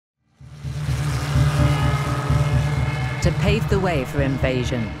To pave the way for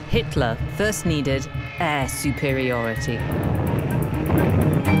invasion, Hitler first needed air superiority.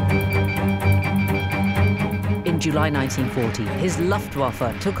 In July 1940, his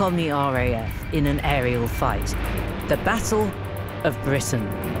Luftwaffe took on the RAF in an aerial fight, the Battle of Britain.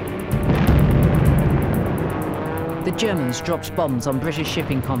 The Germans dropped bombs on British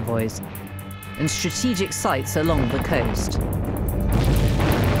shipping convoys and strategic sites along the coast.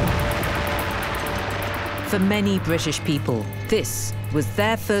 For many British people, this was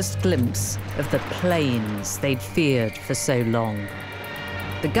their first glimpse of the planes they'd feared for so long.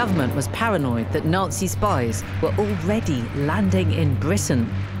 The government was paranoid that Nazi spies were already landing in Britain,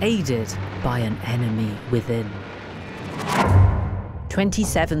 aided by an enemy within.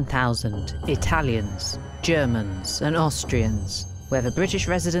 27,000 Italians, Germans and Austrians, whether British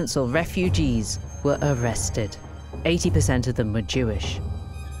residents or refugees, were arrested. 80% of them were Jewish.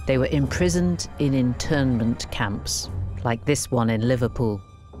 They were imprisoned in internment camps, like this one in Liverpool.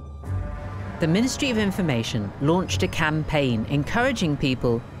 The Ministry of Information launched a campaign encouraging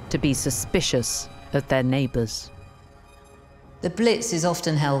people to be suspicious of their neighbours. The Blitz is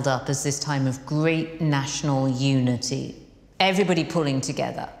often held up as this time of great national unity. Everybody pulling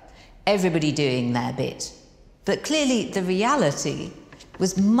together, everybody doing their bit. But clearly the reality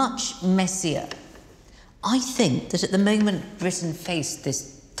was much messier. I think that at the moment Britain faced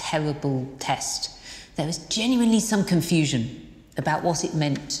this terrible test, there was genuinely some confusion about what it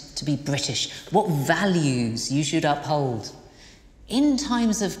meant to be British, what values you should uphold. In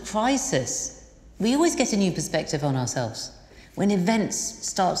times of crisis, we always get a new perspective on ourselves. When events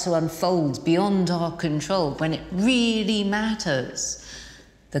start to unfold beyond our control, when it really matters,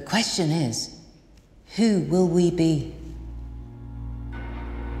 the question is, who will we be?